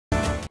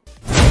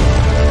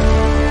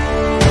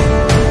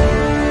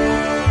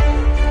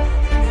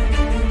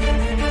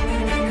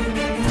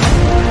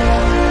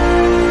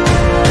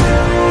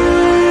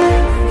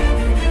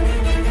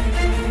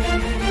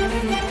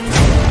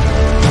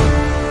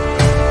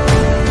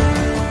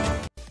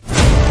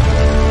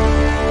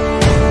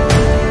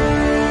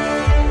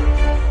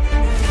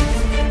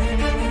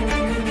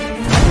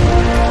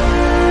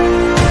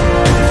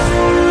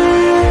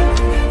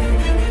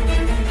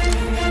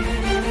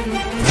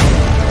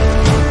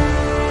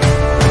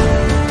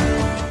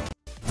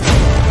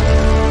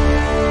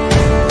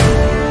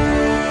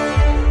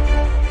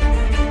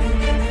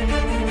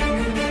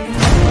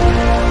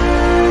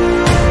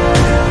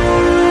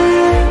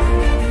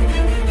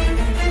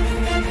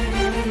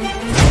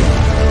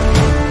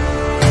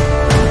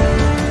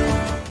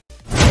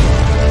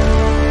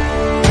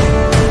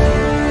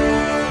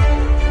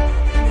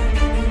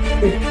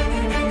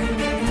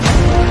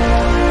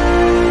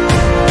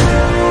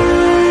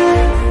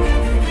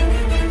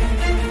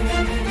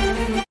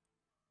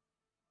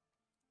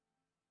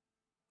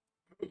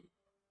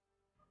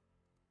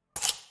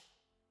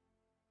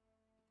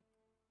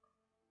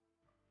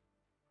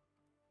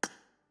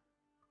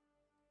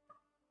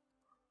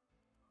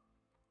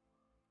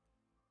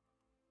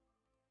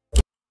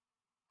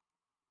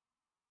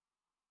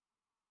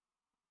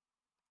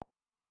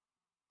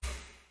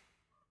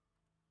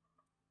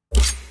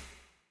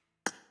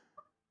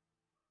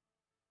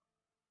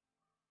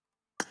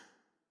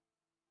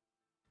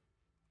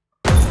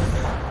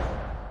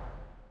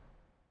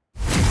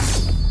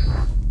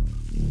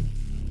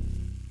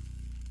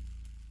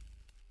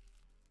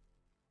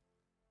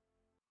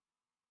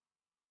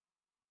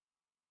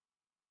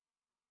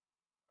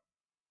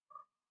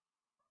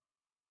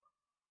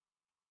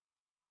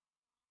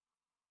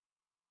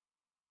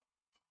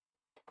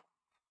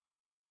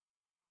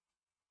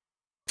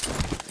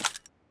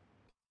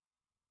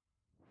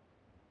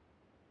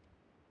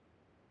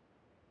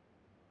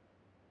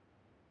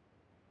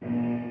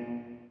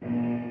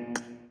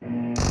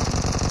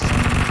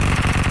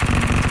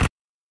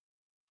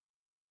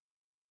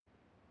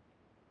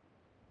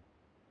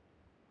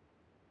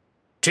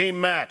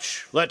Team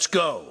match, let's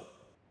go.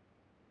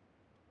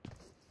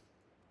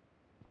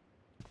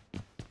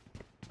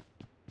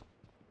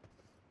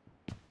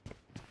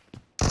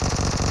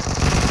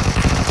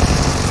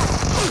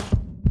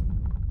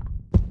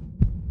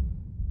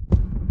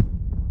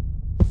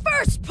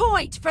 First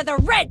point for the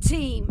red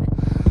team.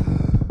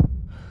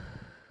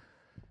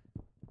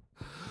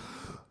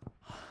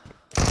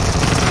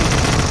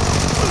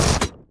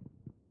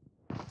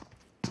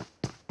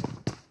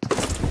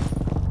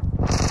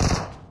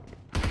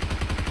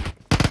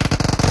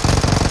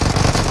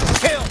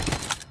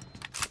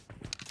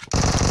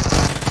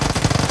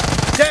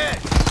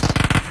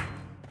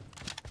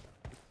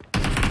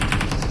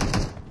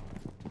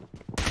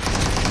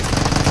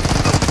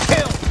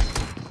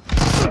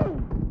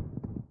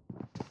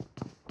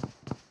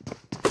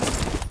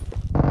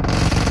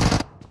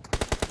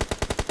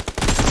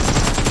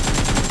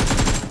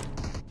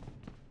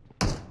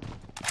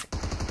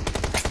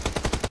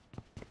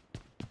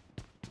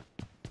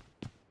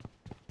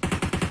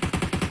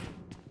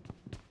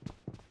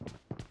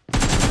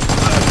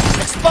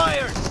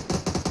 Expired!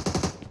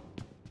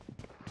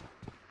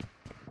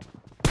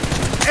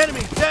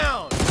 Enemy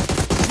down!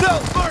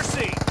 No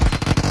mercy!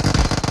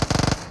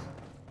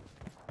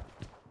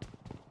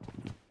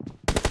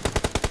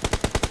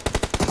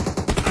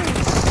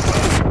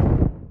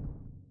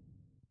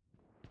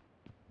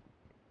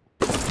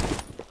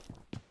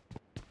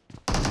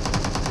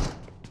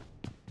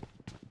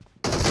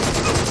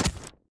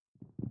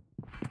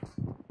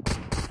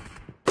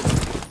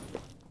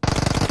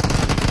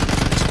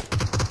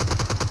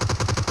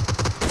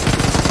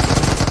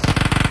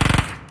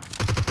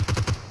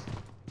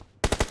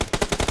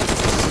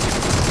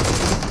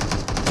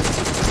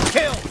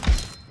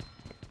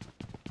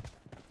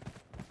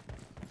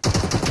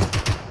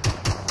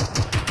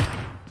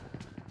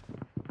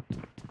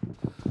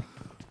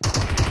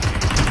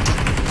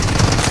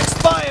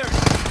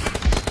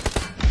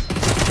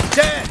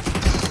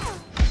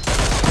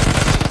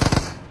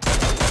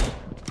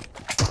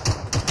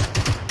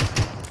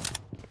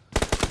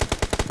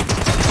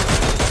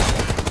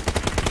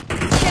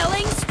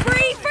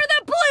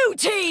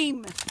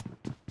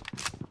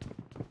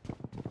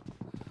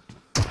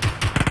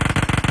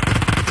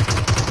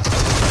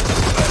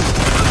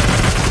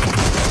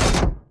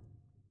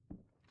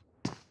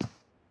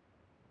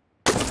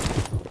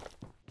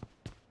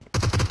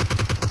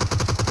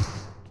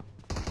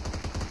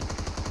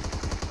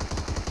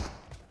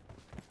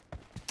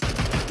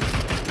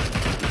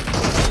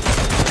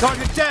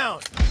 Target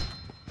down!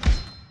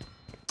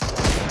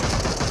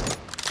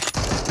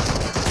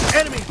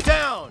 Enemy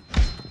down!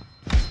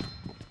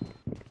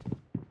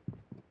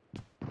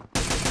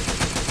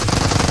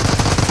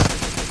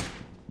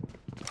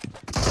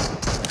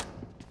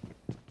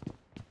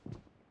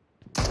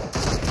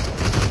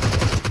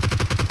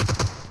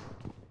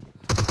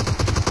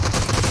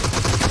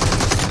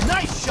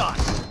 Nice shot!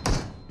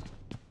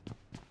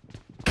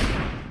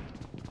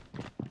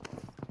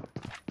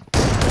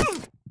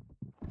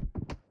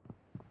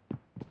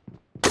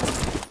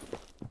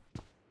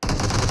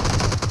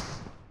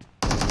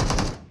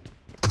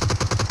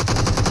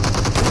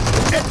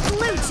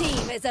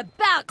 Is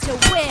about to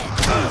win.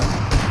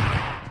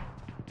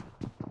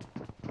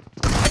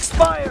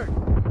 Expired.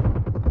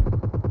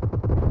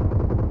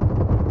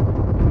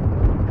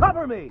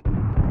 Cover me.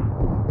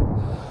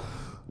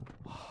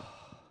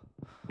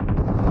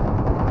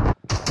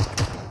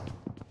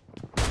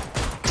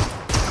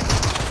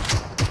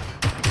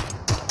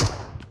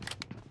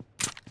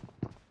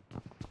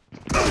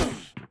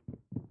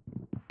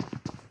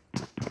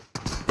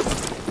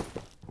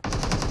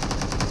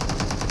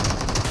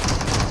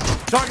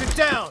 Target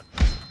down.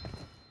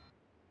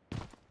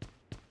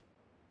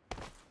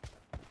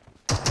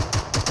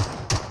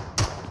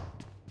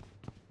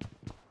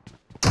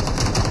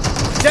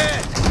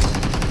 Dead!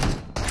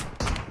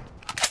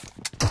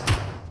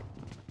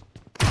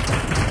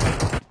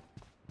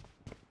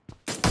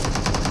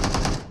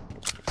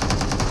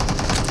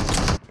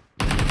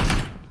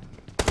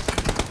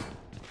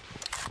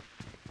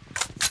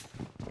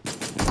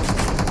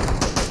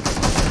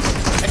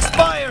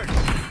 Expired!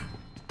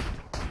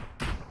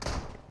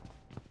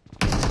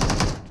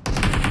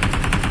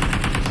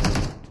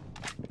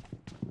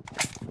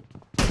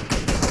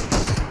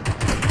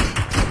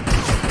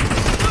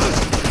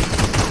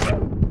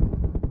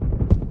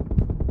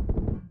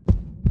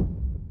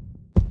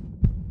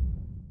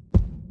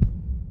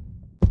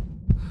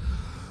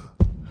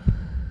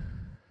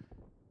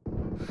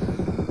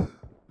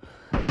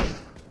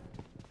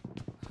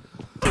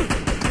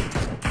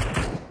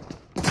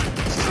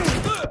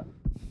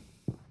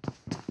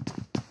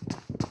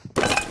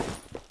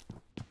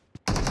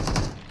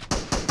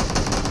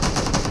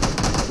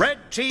 Red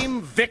team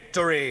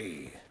victory!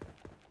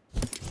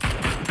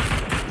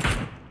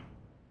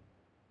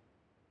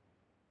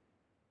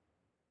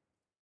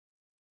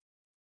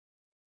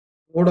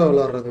 ஓட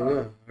விளையாடுறதுங்க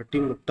அட்டி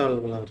முட்டாள்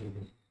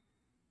விளையாடுறது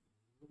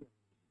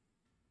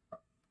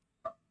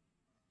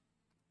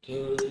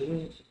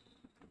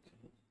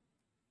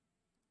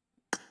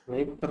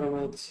sniper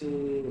match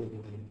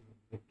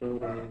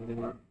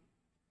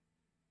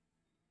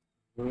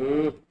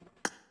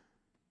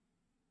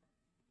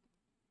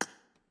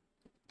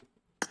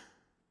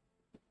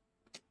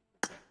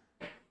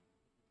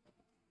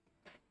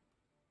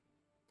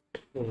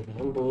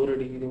போர்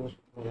அடிக்குதுங்க.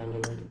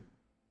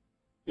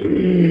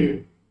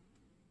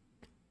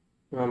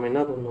 நாம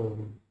என்ன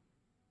பண்ணுவோம்?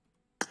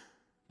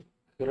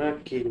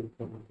 Cracking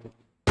பண்ணுவோம்.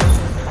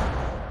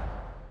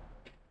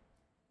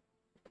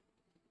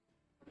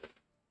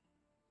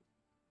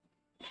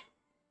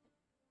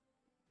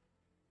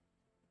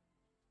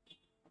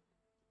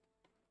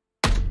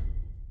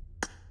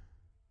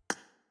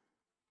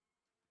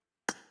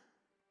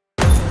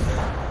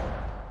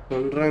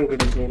 சொல்றாங்க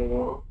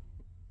கிடைக்கணும்.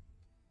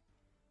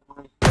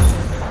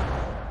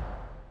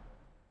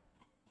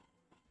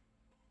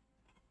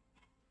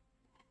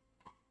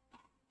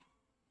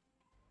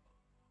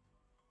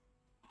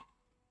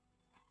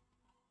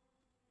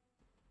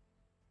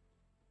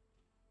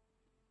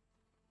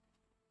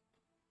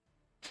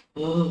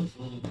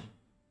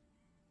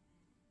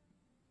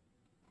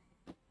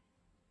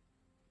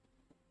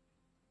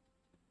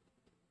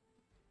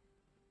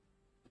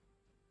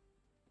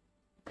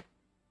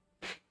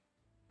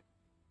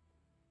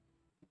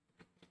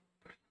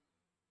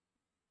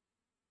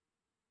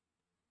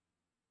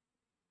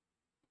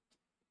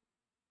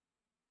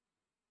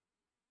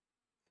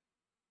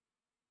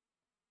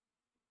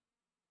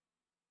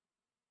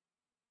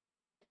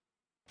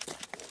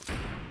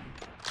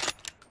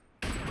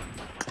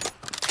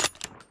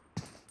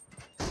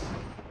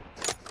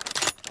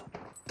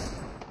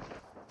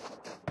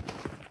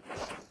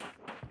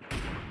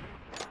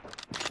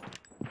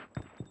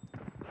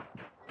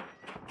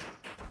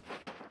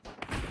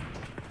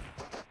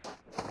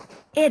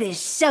 It is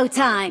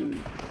showtime!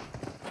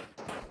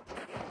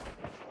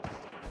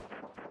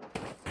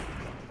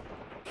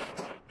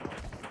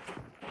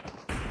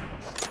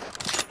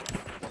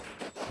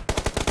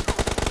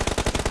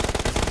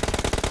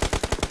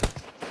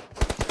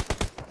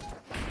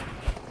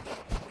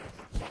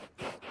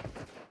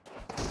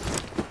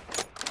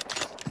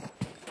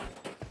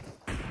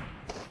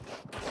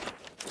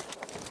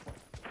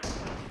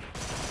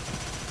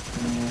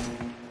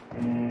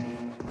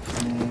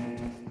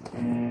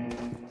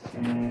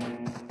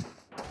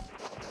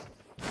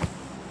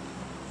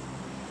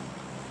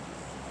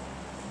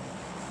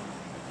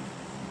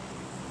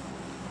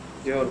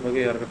 और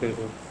बगे यार कटे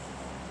तो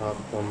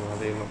आपको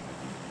मारे ना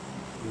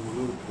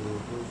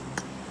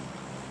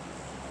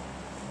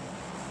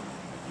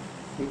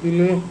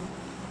ഇതില്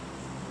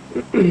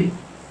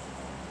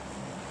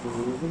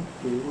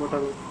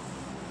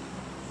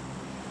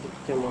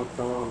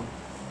മാത്രമാണ്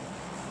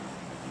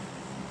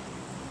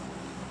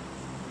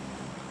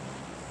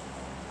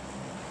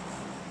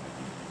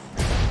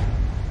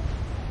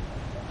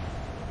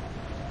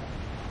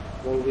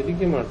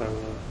വിധിക്ക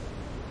മാട്ടാங்க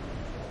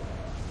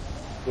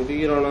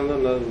குதிக்கிறானு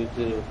எல்லாரும்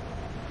விச்சு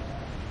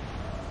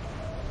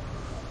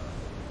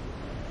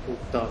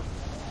உத்தா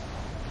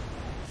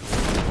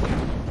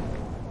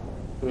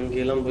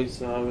இங்கெல்லாம் போய்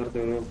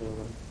சாகிறதுன்னு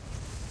போகிறேன்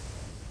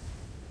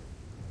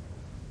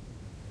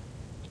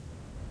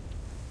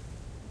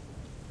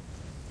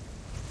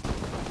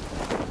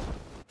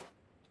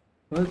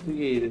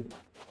இது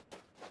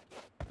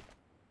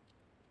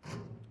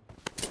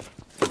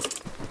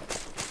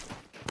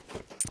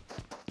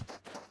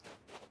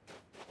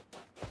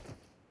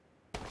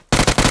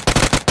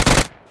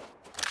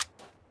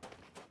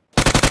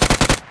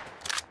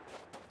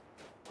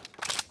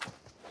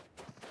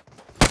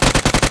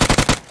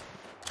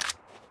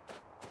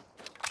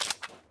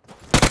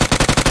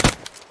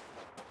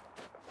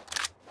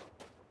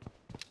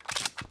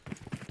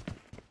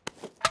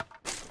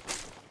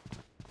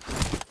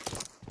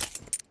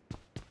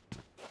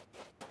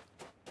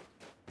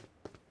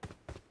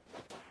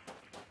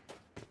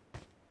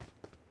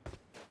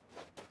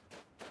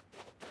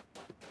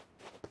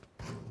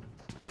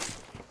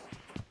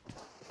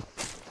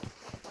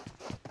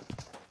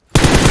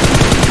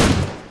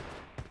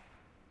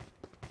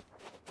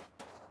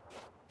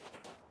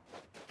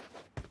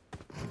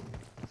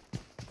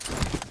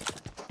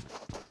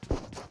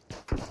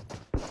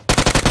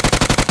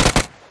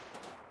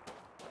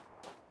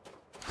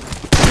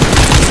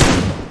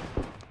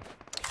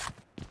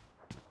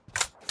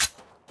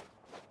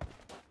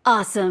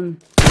Awesome.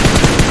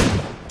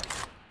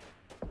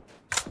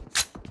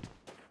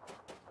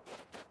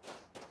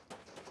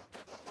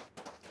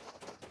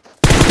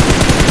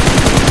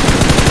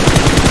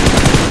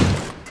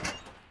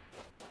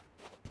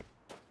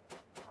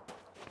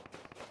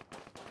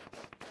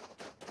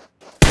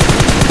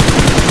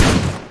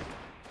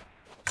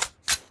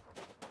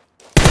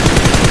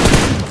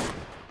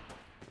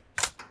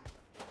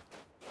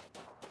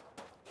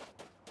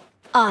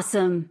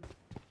 Awesome.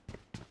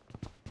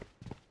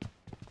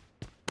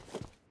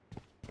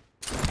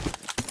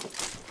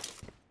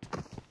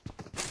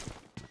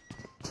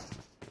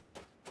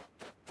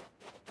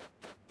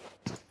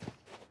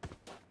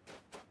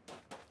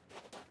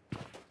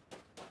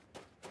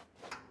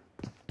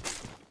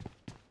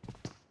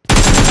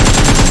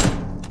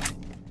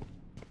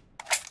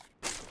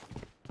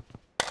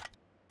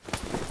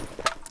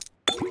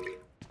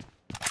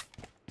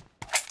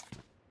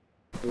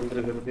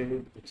 வந்திருக்கிறது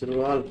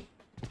வச்சிருவாள்.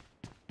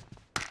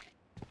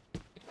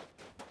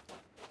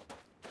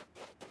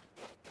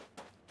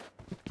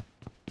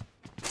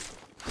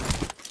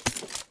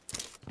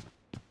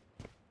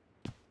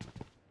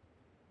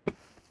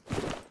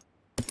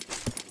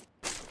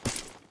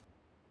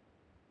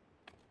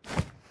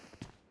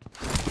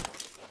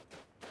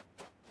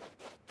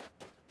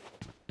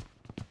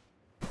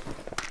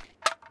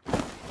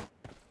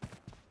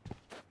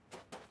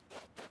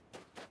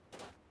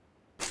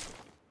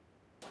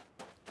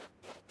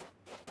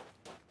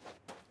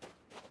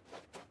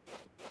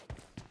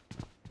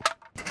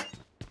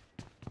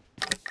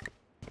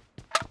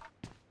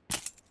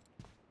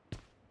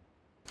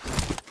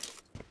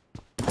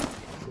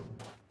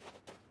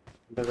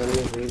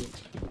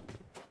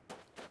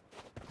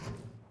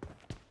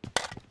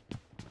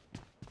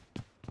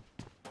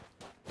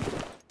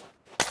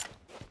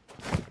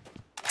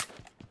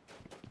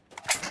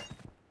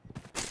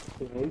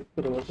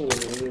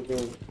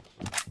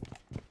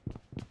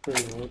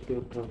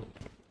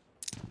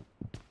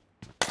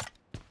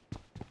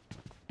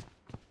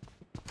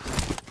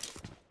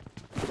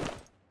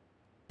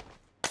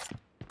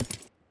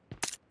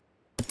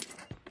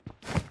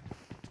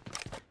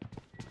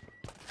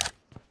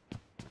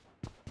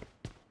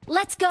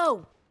 Let's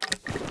go!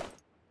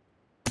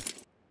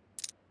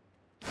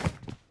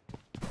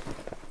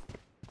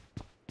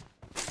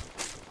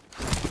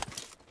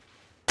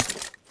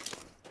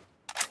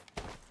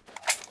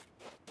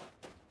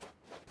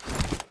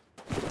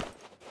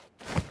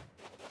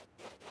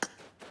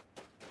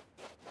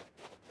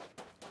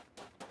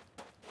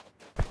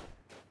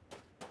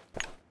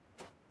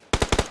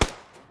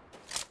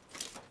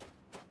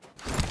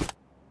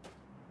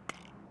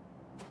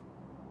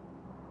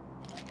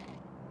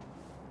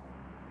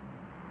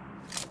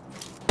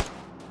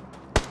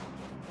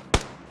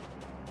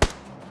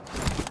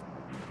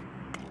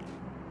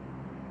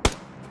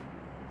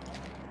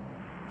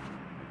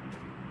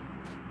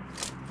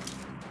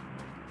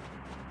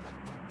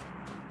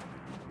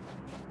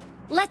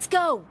 Let's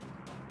go!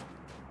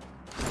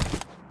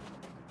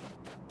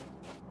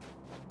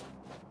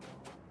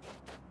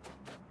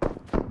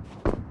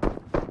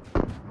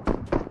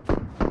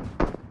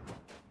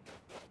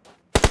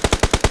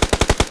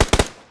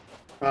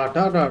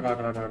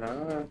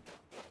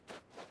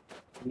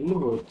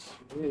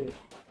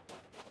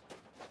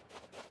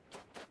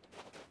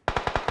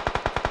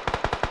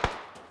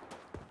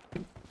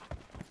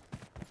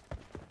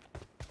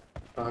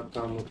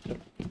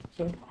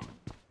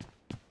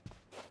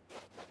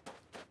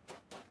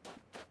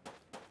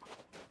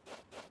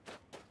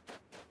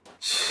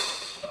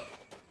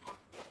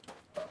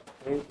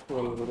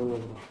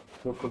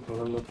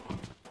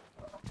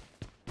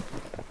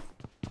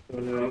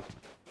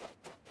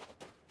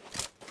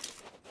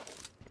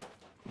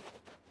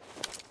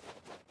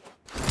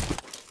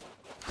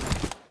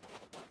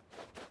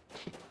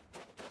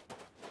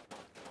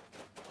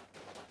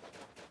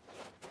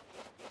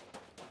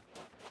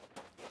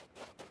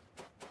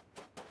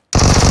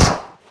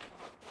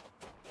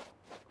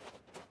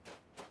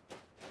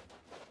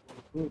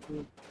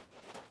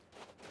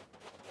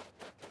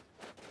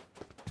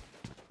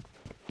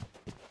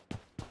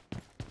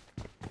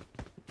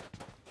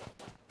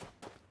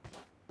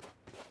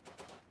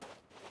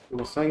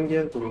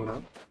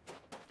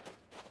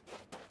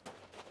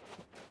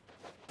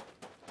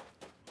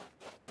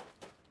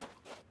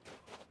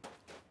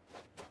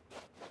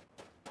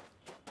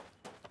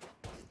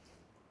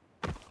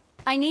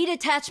 I need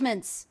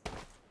attachments.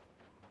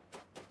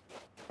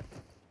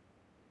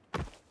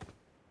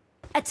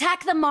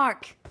 Attack the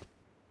mark.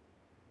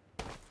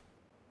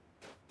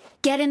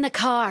 Get in the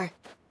car.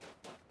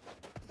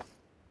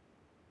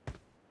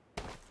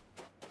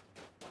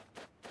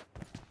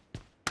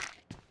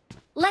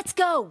 Let's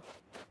go.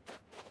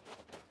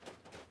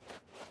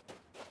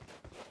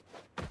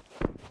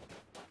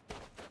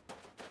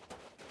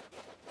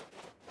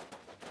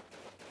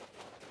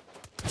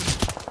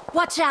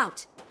 Watch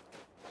out.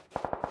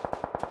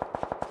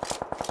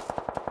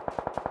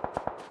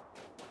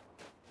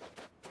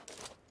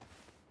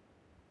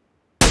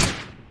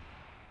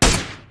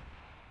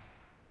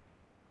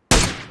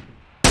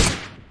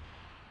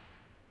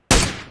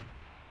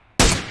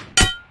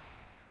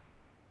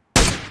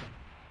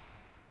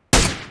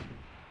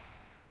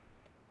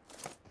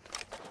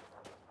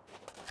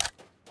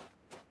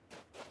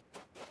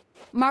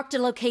 Marked a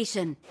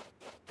location.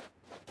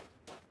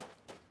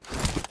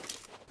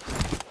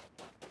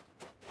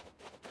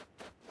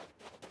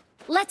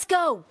 Let's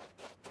go!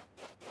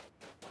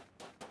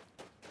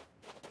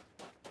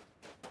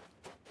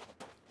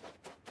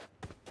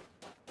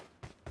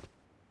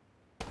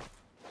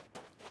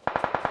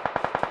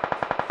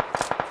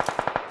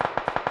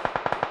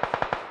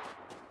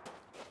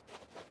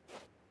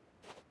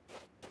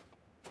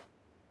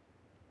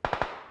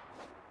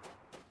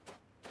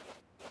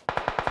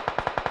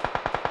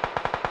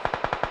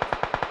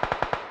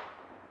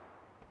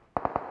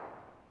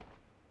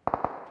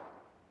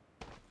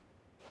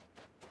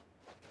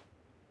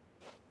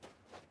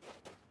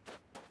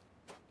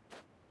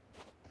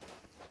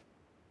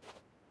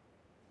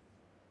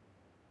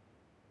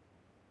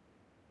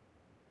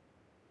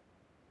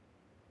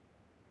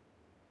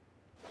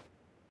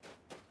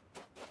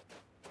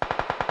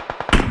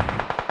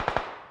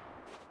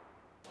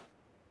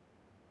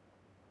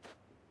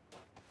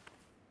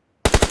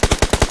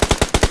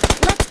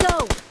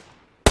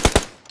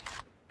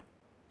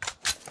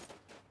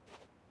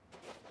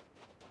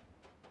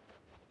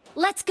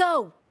 Let's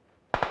go!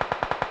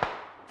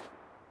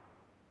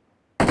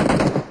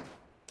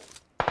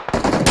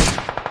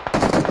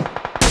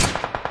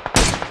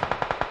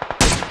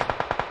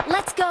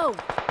 Let's go!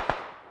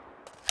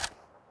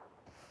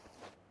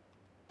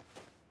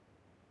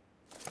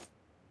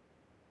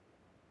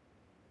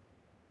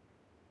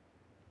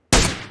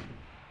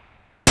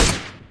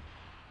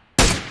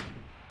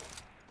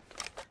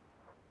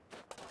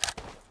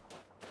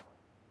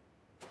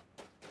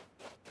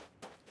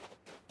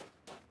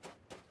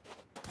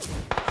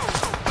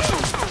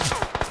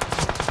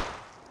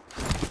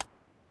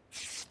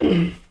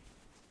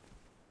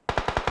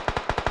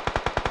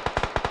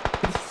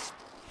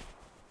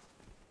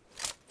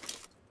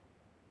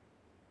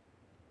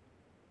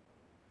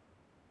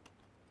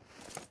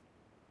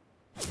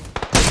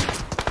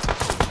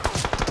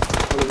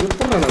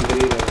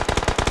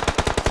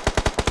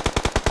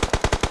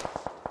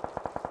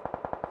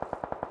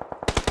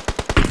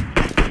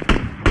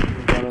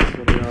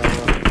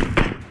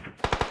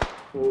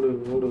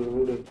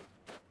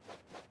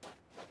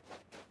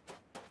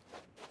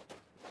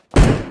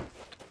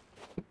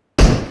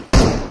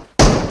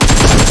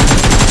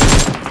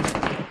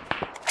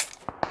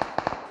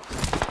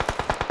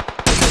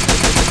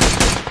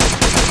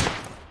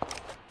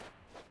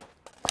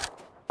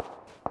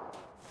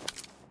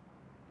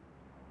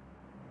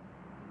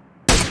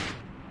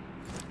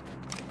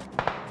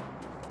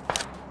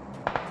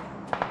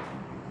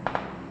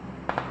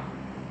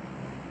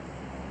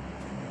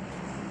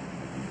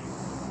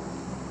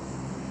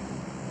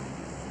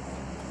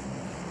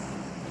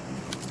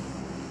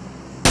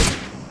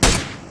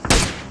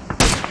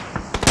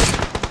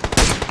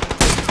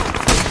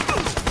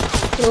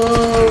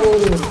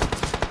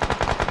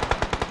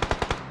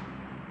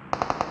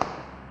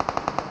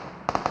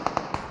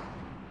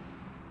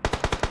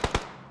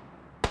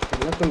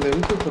 இந்த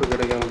இன்சூப்பர்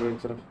கிடைக்காம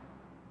போயிடுச்சு.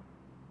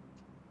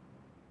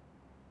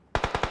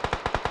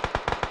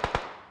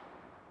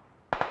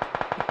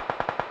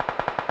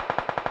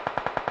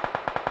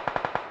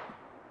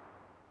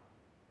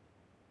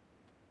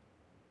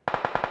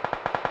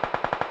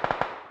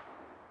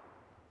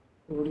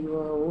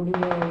 ஓடிவா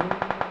ஓடிவா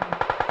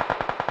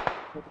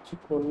அடிச்சு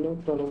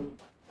கொண்டுட்டணும்.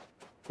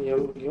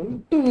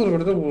 எம்2 ஒரு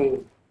இடத்துல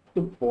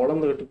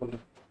பொழந்து கட்டு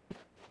பண்ணேன்.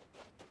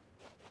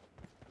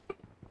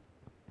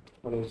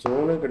 அவனுக்கு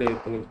ஜோனே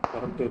கிடையாது.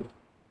 கரெக்டு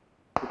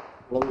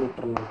பொழந்து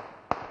விட்டுறணும்.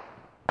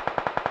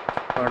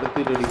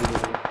 அடுத்து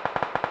அடிக்கிறது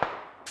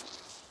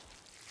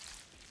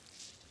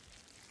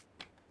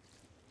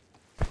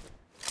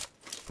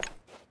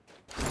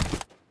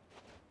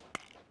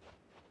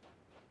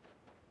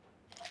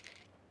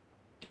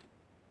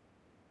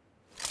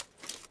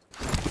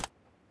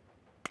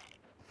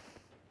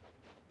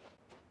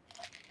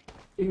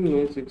இங்கே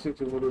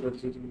 6 போட்டு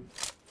அடிச்சிருக்கீங்க.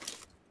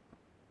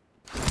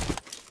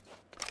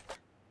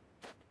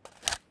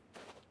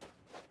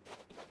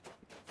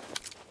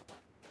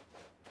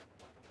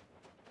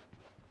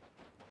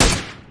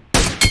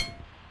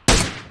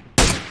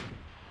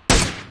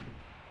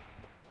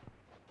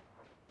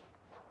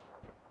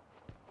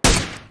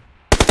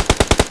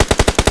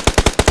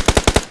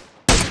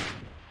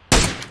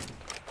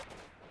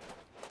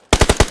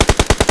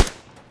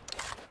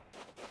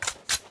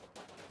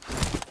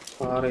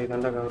 பாறை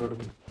தாண்டா கவர்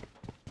எடுக்கணும்.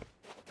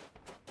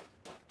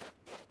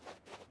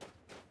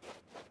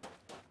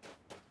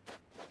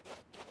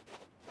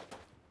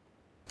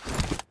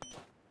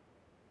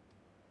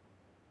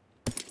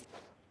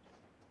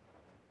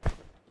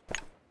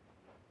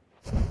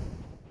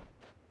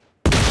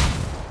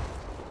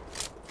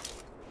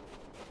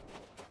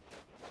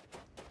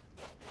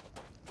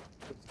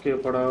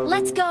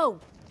 Let's go!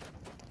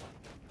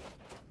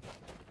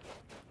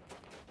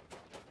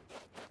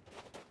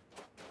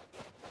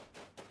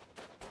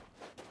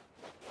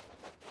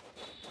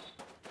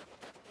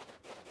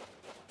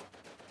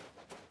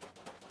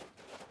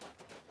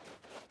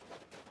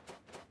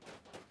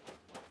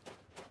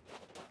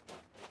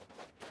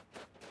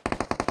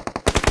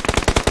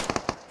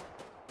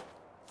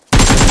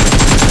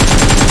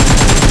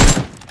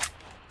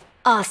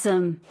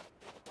 Awesome.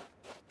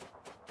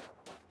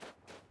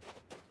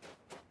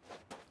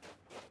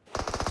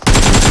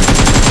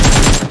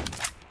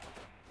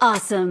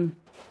 Awesome.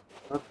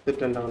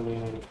 பார்த்துட்டேன்டா நீ.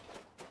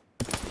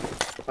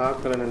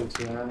 பார்க்கல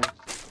நினைச்சியா?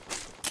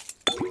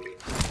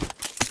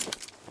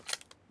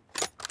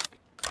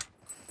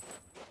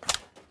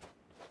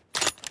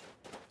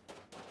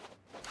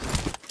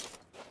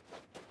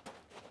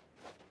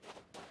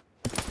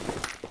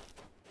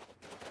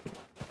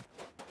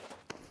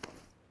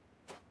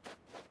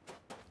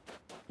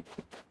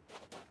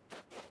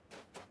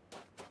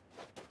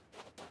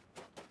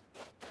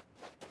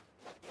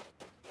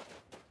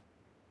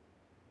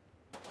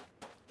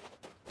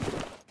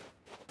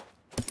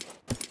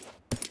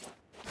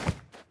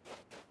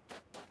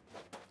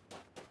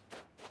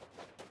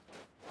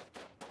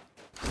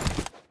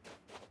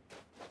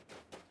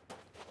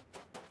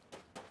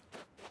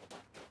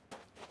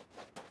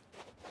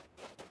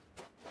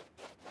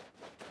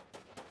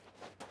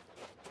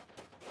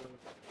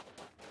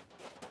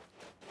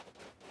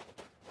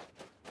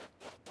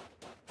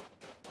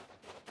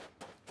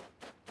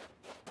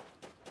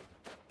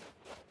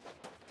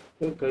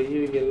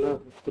 கையெல்லாம்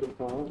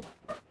கொடுத்துருக்கோம்.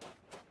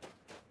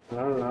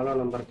 அதனால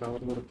 4ஆம் நம்பர்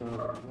கவர்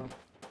கொடுத்தாங்க.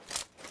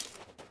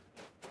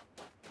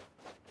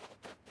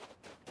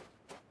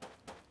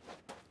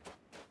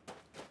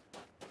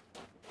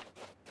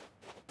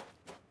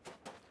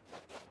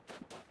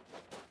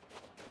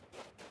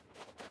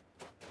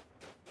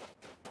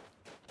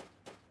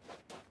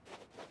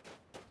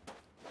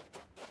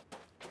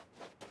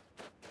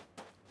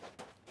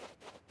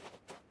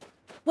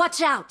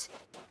 Watch out!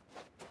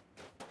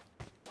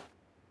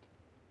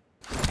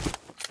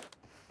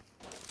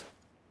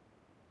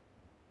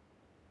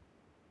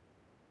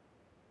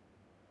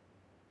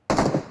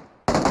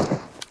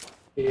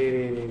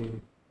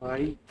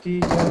 IT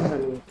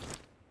kan.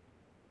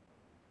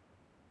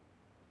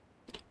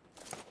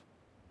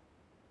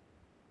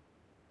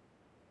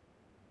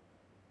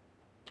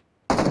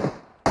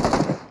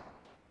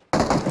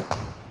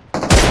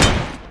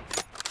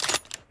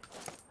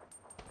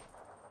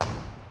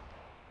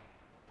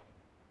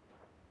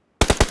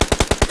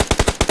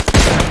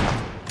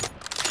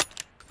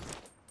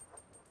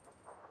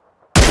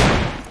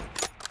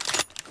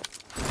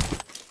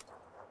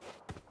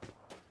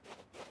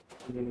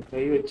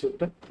 கை வச்சு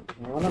விட்ட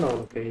நான்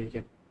அவனுக்கு கை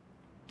வைக்க.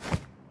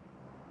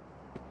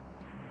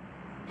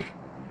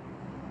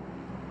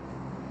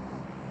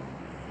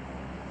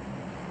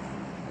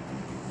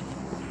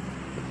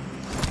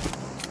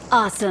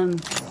 Awesome.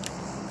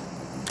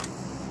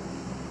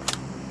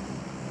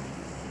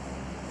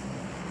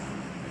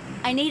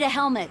 I need a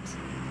helmet.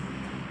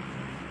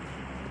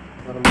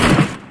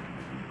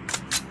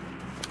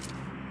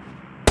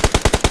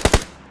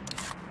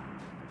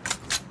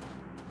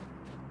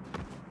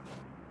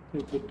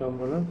 தூக்கிட்டான்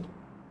போல.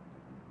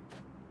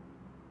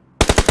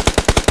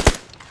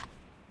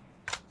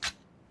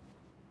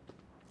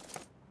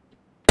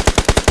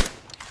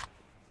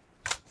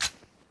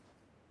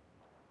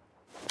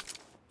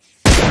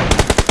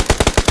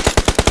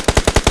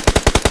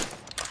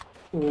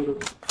 ஓடு.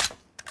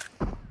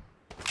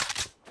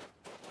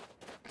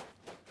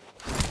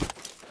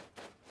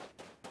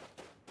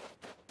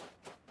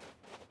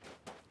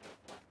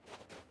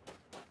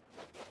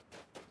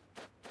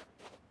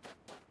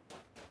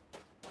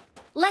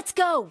 Let's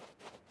go!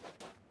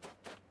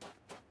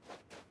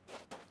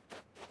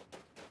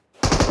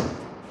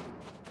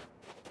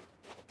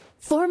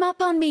 Form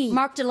up on me.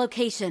 Marked a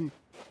location.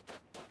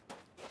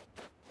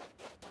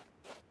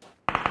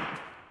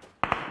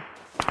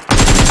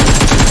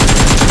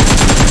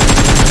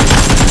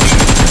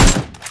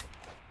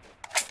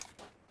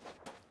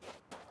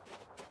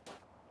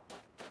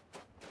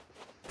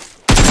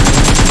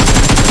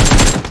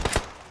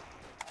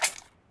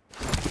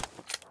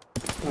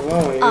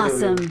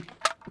 Awesome.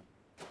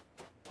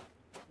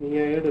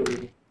 நீயே எடு.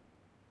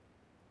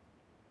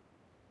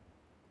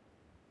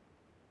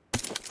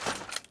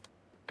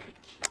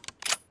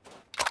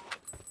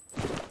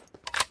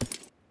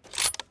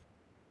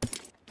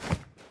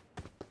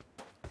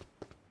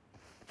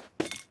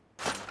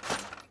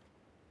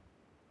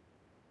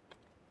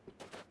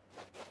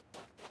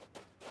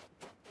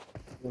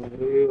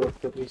 ஒரே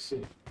ஒத்த பீஸ்.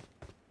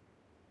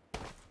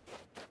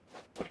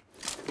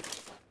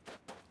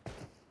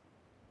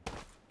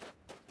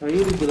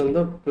 கயிறுக்கு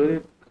இருந்தா பெரிய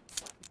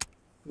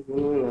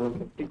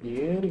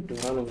ஏறிட்டு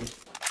வானுங்க.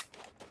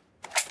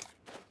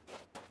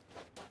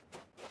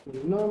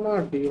 என்னன்னா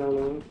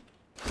அடிக்கிறானு.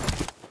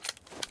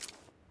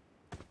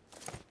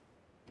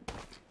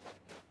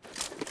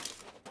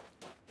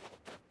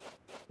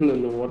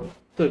 இந்த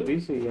ஒத்த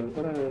பீஸ்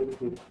எங்கடா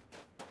இருக்கு?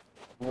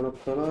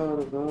 அவனத்தெல்லாம்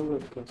இருக்காங்க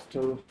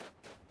கஷ்டம்.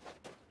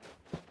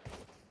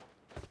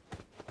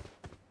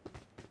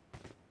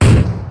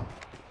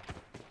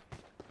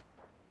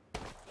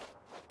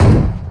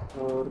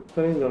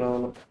 ஒருத்தரையும்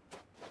சொல்லணும்.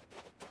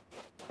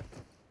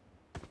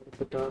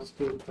 அடுத்த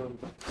டாஸ்க்கு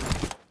இருக்காங்க.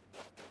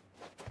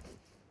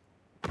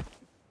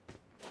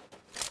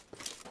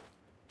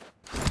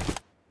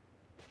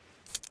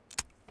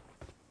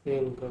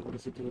 ஏன்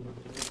படிச்சுட்டு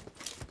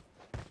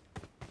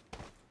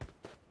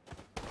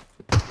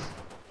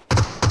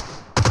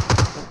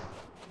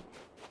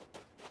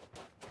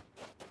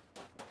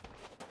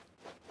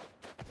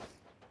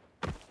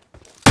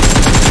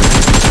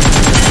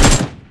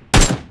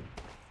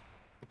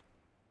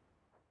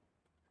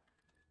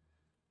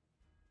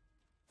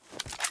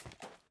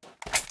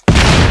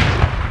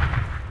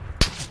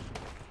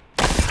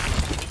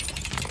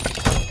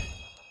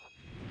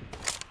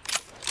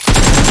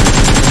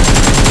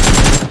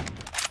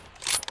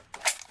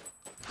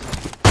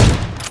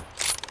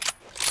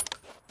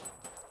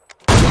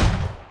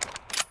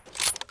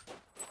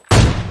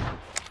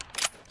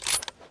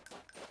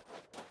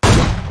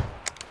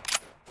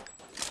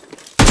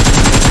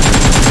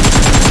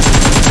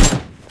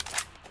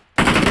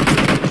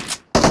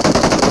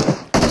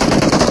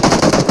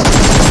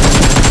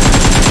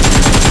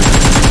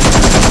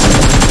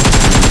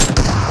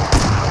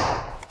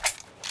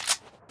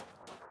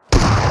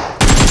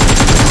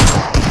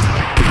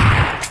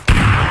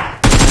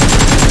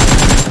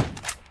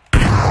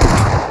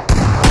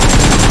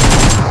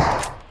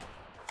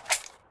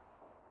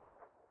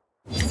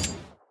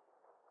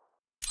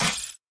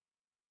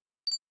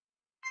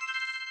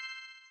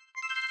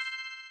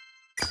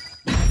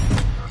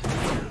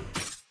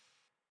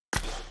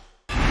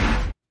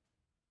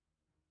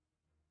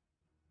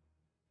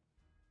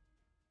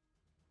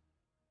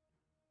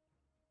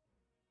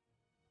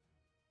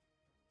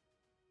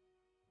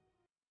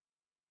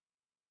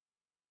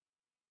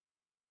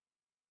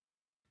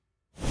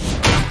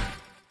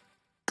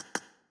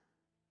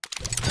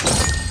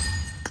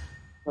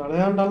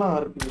விளையாண்டாலும்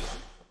ஆர்பி.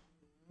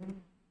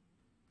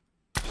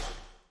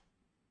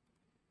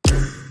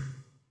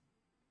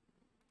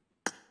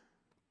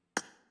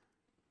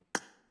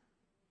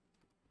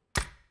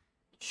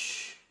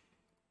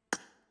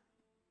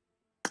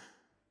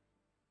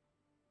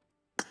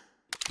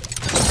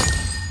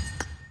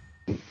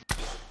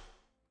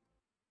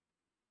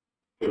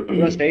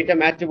 ஸ்ட்ரைட்டா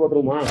மேட்ச்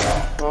போட்டுருமா?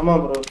 ஆமா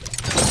ப்ரோ,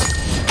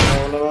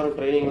 அவ்வளோ நேரம்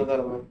ட்ரைனிங்ல தான்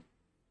இருந்தேன்.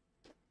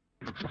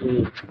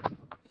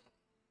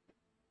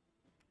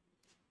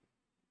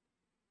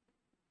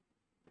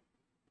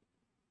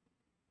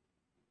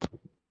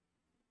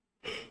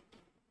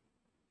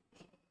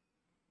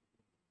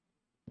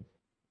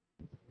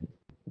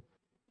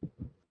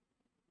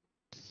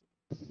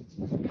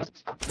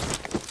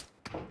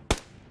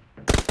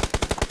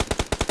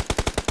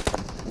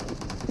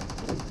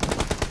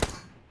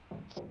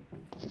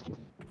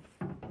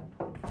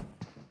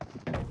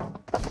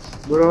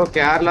 ப்ரோ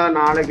கேரளா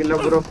நாளைக்கு இல்ல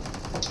ப்ரோ,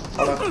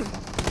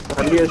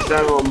 தள்ளி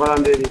வச்சிட்டாங்க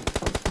 9ஆம் தேதி.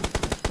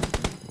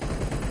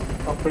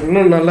 அப்ப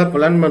இன்னும் நல்லா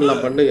பிளான்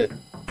பண்ணலாம், பண்ணுங்க.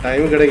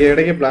 டைம்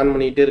கிடைக்க பிளான்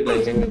பண்ணிட்டே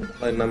இருக்கலாம்.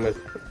 எங்க நம்ம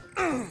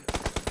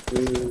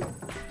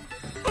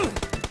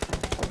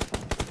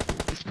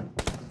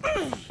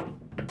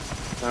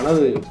ஆனா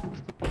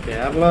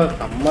கேரளா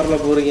சம்மர்ல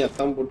போறீங்க,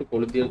 அத்தான் போட்டு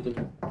கொளுத்தி எடுத்து.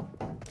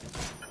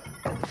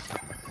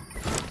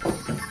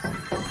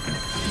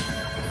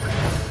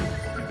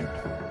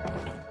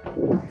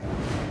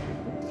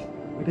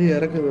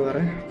 இறக்குது வர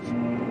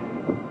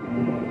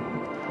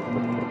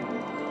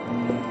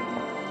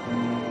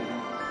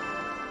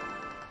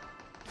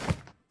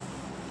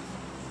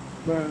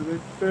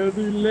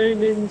மறப்பதில்லை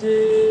நெஞ்சே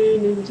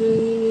நெஞ்சே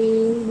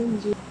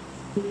நெஞ்சே.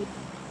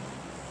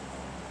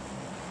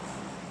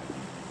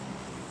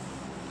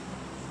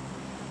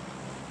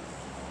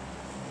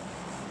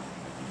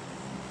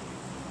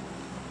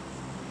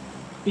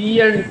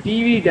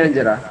 டிவி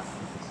டேஞ்சரா?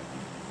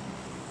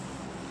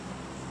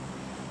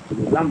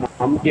 இதெல்லாம்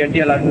அம்டி அடி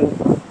எல்லாரும்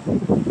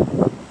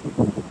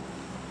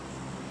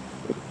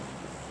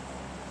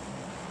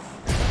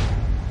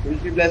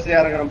மில்ட்ரி பிளேஸ்லயே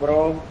இறங்குறேன் ப்ரோ.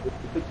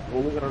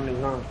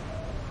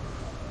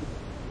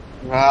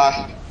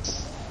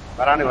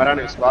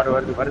 வரானு ஸ்குவாட்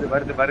வருது வருது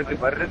வருது வருது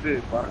வருது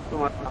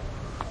வரட்டும் வரலாம்.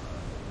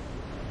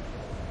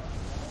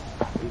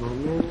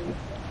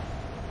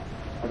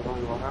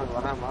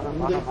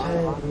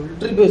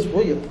 மிலிட்டரி பேஸ்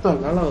போய்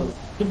எத்தனை நாள்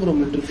ஆகுது ப்ரோ?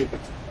 மிலிட்டரி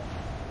பேஸ்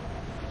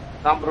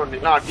தான் ப்ரோ,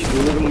 நீங்களாம் அடி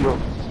விழுகும் ப்ரோ.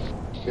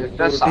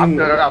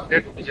 சாஃப்ட்வேரோட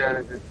அப்டேட் பண்ணிச்சா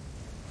எனக்கு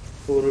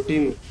ஒரு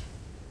டீம்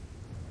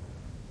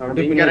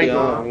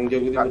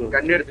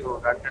கண்ணு எடுத்துக்கோ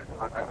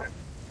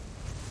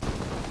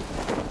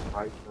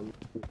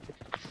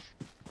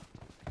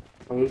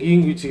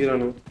அங்கேயும்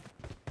குச்சிக்கிறானு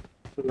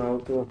நான்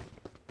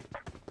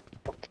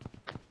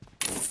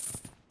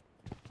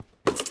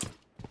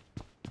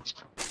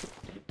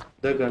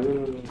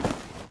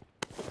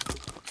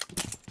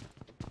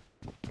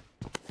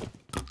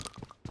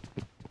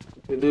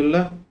இது இல்ல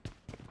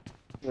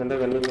வேண்டாம்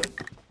கண்ணு இல்லை.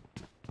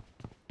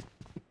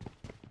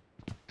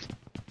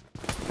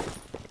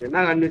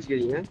 என்ன கண்ணு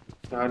வச்சுக்கிறீங்க?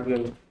 ஷார்ட்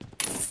கன்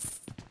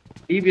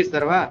டிபிஎஸ்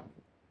தரவா?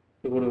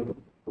 கொடுங்க.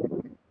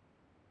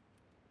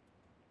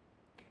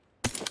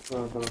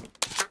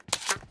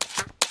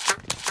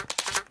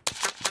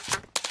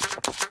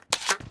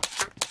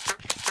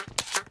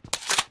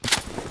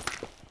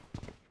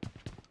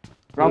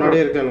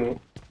 முன்னாடியே இருக்கானுங்க.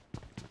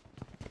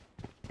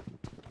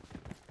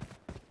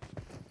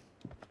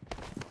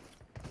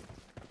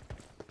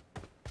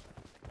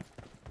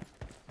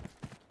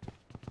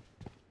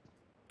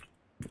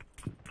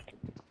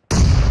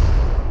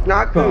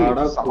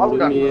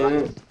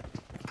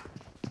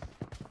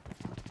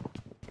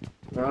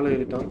 மேல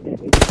ஏறிட்டான்.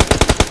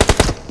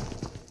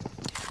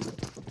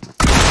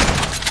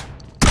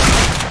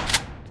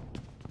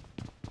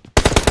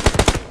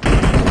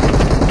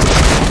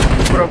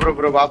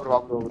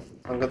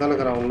 அங்கதானே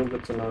இருக்கிறான், ஒன்றும்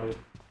பிரச்சனை இல்லை.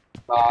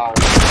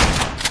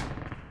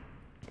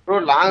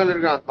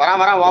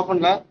 வரான்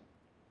ஓப்பன்ல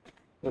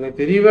எனக்கு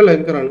தெரியவே இல்லை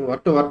இருக்கிறான்.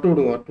 வட்டு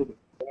விடுங்க, வட்டு விடுங்க.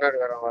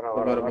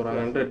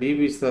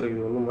 டிபிஸ் தான்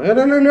இருக்குது.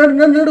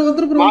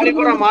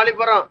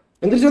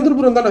 எந்திரிச்சு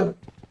வந்துருப்போம் தானே.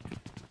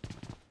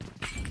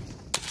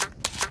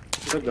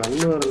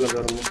 கண்ணு வரல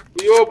கருமம்.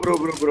 ஐயோ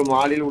ப்ரோ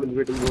மாலில விழுந்து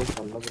போயிட்டு ப்ரோ.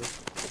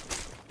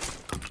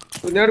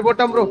 நேடு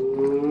போட்டான் ப்ரோ.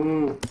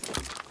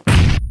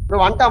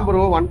 வந்துட்டான்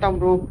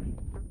ப்ரோ.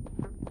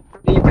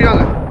 நீ இப்படி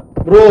வாங்க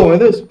ப்ரோ.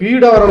 இது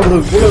ஸ்பீடா வர ப்ரோ.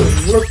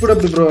 இவ்வளவு ஸ்பீடா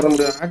எப்படி ப்ரோ வர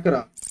முடியும்?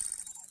 ஹேக்கரா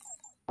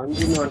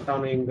அங்கின்னு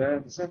வந்துட்டானே. எங்க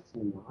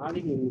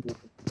மாலிக்கு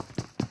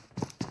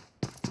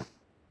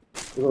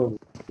ப்ரோ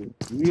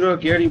 0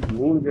 கேடி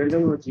 3 கேடி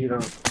தான்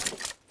வச்சுக்கிறான்.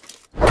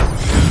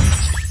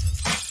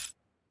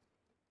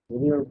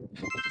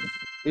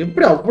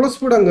 எப்படி அவ்வளவு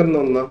ஸ்பீட் அங்க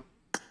இருந்து வந்தான்?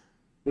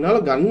 என்னால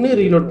கண்ணே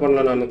ரீலோட்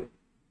பண்ணல நானு.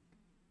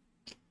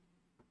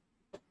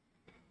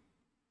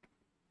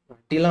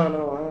 அட்டிலாம் ஆனா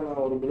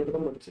நான் ஒரு புல்லட்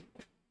தான் படிச்சேன்.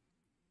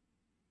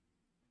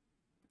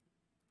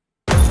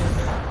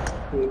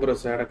 ப்ரோ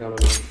சேட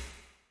காணோம்.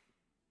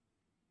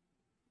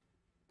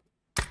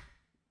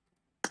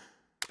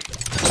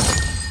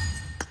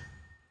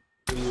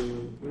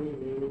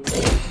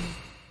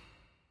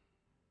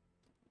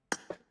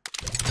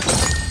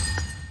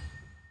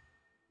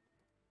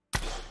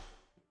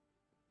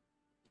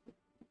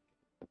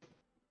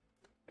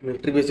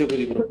 மிலிட்டரி பேஸே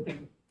போய் ப்ரோ.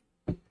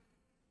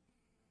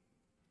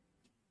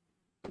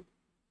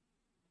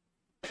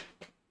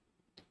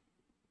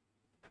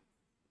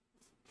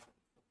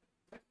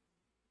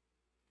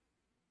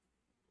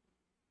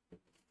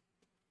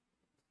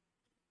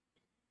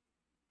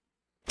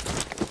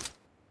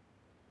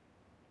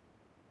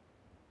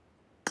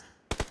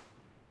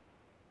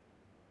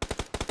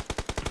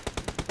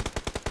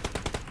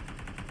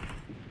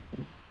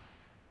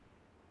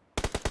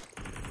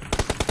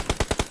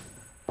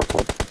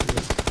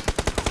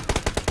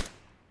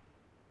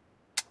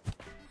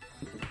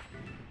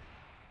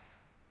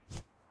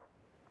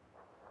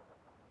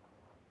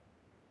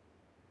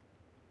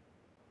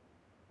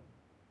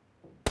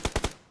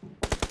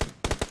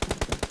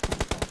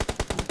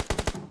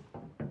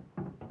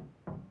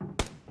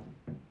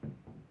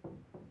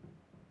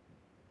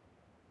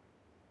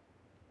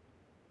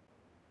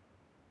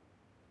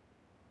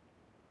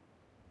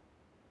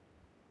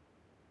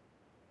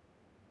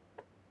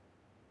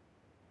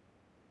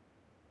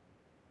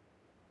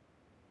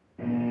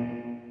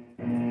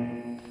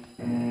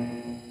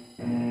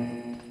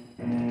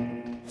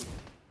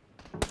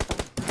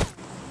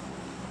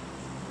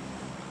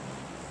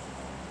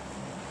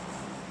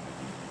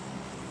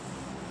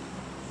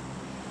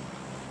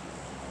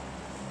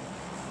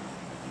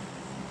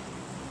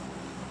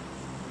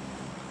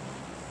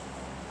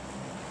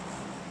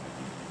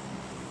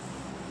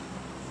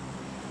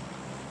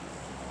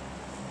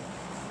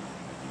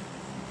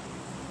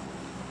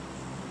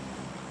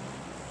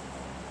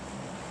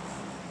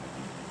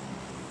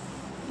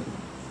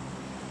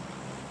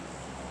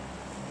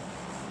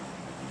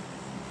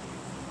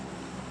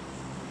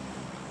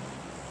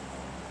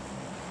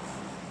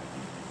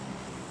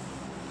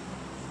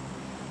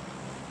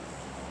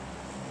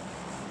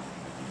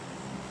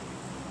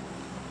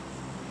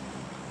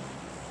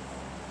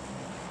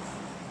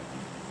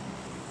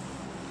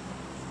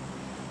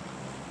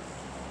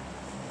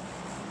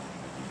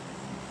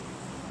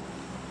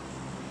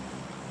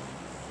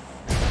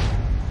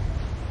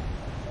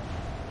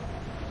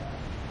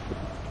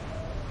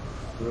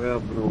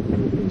 bro,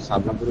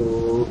 sana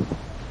bro.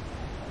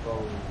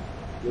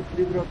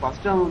 எப்படி bro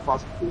first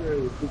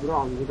எப்படி bro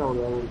அங்கதான்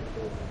அவ்வளவு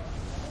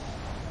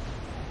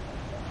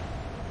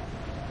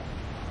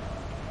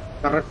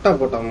கரெக்டா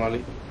போட்டான் மாலி.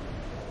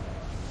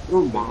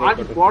 bro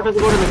மாடி போட்டது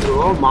கூட இல்ல bro,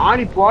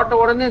 மாடி போட்ட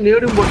உடனே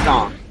நேடும்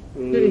போட்டான்.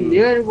 சரி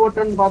நேடு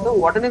போட்டேன்னு பார்த்தா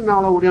உடனே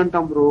மேல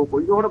ஓடியான்ட்டான் bro.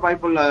 கொஞ்சம் கூட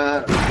பயப்படல.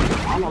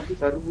 ஆனா அப்படி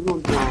சருப்புன்னு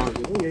வந்துட்டான்.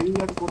 ஏதோ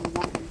எலியாட்டு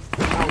போட்டுதான்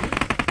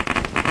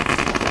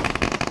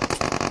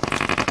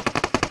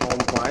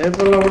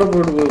பயப்பெல்லாம் கூட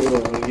போட்டு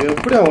போகிறோம்.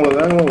 எப்படி அவங்கள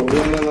வேகமா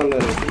உடனே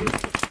தான் இருக்கு.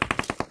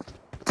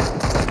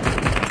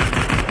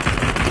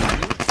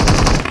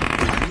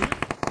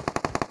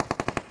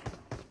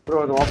 ப்ரோ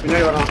அது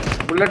பின்னாடி வரான்.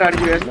 புல்லட்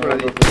அடிச்சு வேஸ்ட்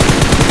பண்ணாதீங்க ப்ரோ.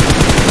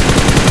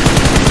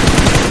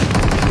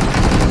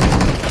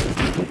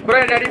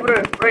 என்ன அடி ப்ரோ.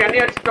 ப்ரோ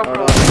என்ன அடிச்சுட்டோம்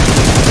ப்ரோ.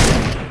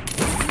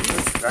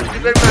 ரெண்டு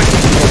பேருமே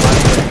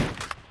அடிச்சுட்டோம்.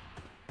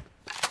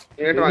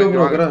 ஏட்டு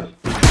வாங்க.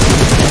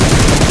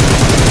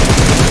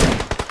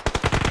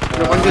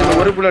 கொஞ்சம்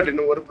ஒரு புல்லட்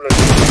இன்னும் ஒரு புல்லட்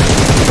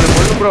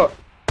ஒன்று ப்ரோ.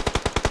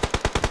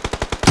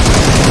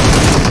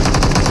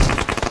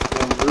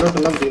 புல்லட்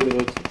எல்லாம் தீர்ந்து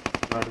போச்சு.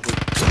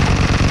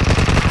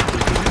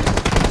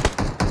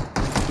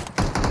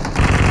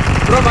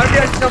 ப்ரோ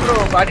மறுபடியும் அடிச்சிட்டோம் ப்ரோ.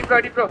 அடி ப்ரோ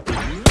அடி ப்ரோ.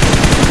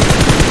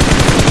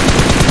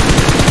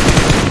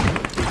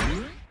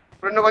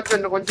 இன்னும்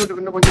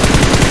கொஞ்சம்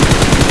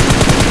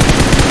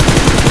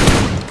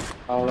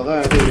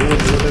அவ்வளோதான்.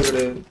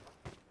 கிடையாது.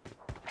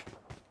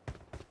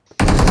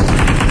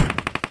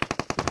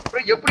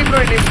 எப்படி ப்ரோ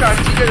என்ன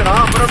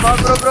அடிச்சிட்டேறான். ப்ரோ ப்ரோ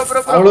ப்ரோ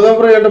ப்ரோ அவ்வளவுதான்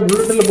ப்ரோ. என்கிட்ட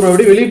புல்லட் இல்ல ப்ரோ.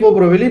 அப்படியே வெளிய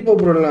போ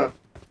ப்ரோ எல்லாம்.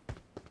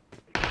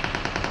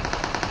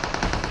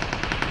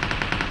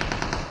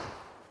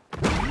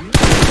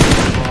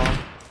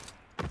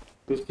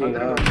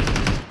 புரியுதா?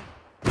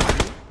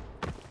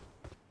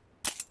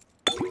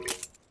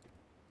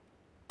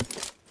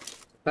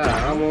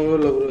 ஆமாவே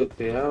இல்ல ப்ரோ.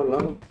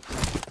 தேவலாம்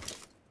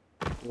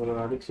ஒரு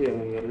அடிச்சு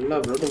எனக்கு எல்லா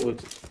புல்லட்டும்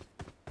போச்சு.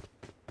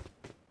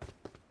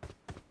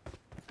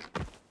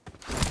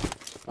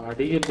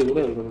 அடிக்கிறது கூட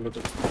எனக்கு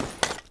புல்லட்.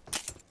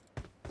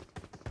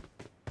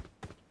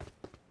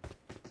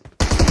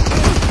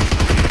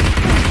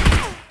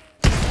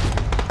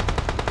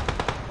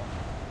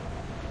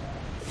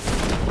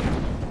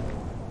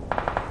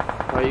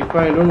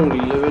 வைப்பாயிலும்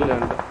உங்களுக்கு இல்லவே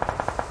இல்லைன்ட்டு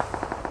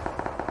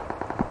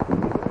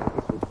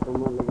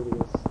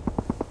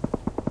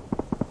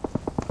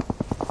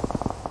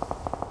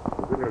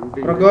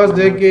பிரகாஷ்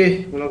ஜேகே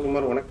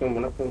குணகுமார் வணக்கம்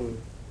வணக்கம்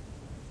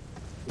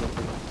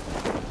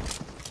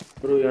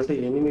ப்ரோ. என்கிட்ட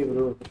எனிமி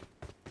ப்ரோ.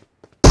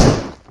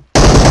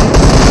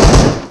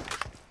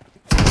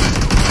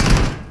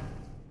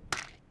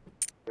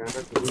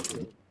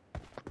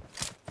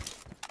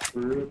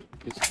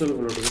 பிஸ்டல்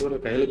ப்ரோ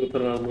கையில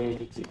குத்துறாம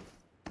இருந்துச்சு.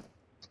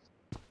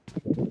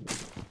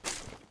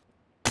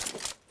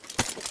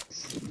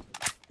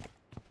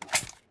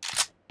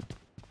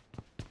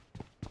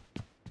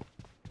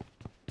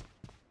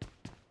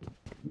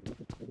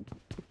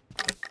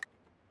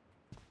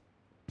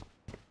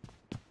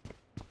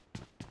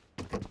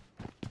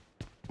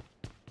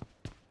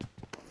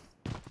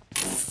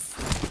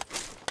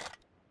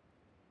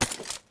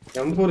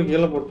 M4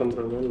 கீழே போட்டேன்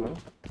ப்ரோ வேணுமா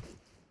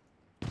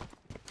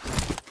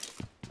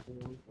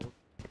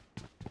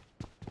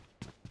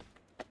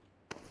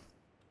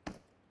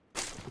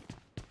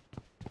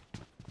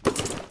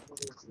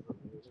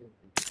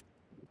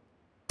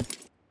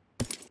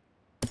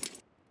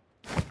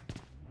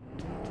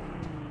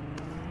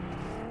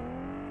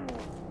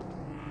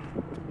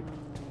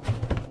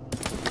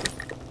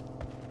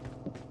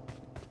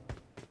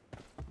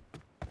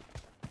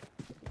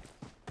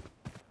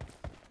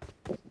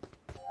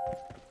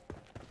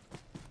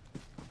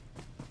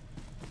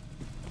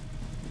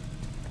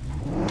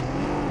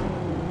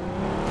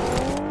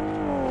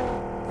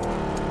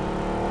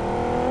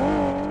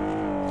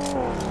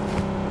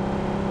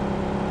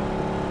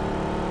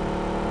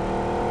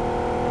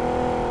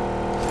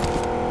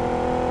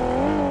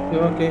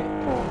ஓகே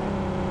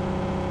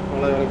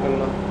அவ்வளோ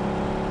இறக்கலாம்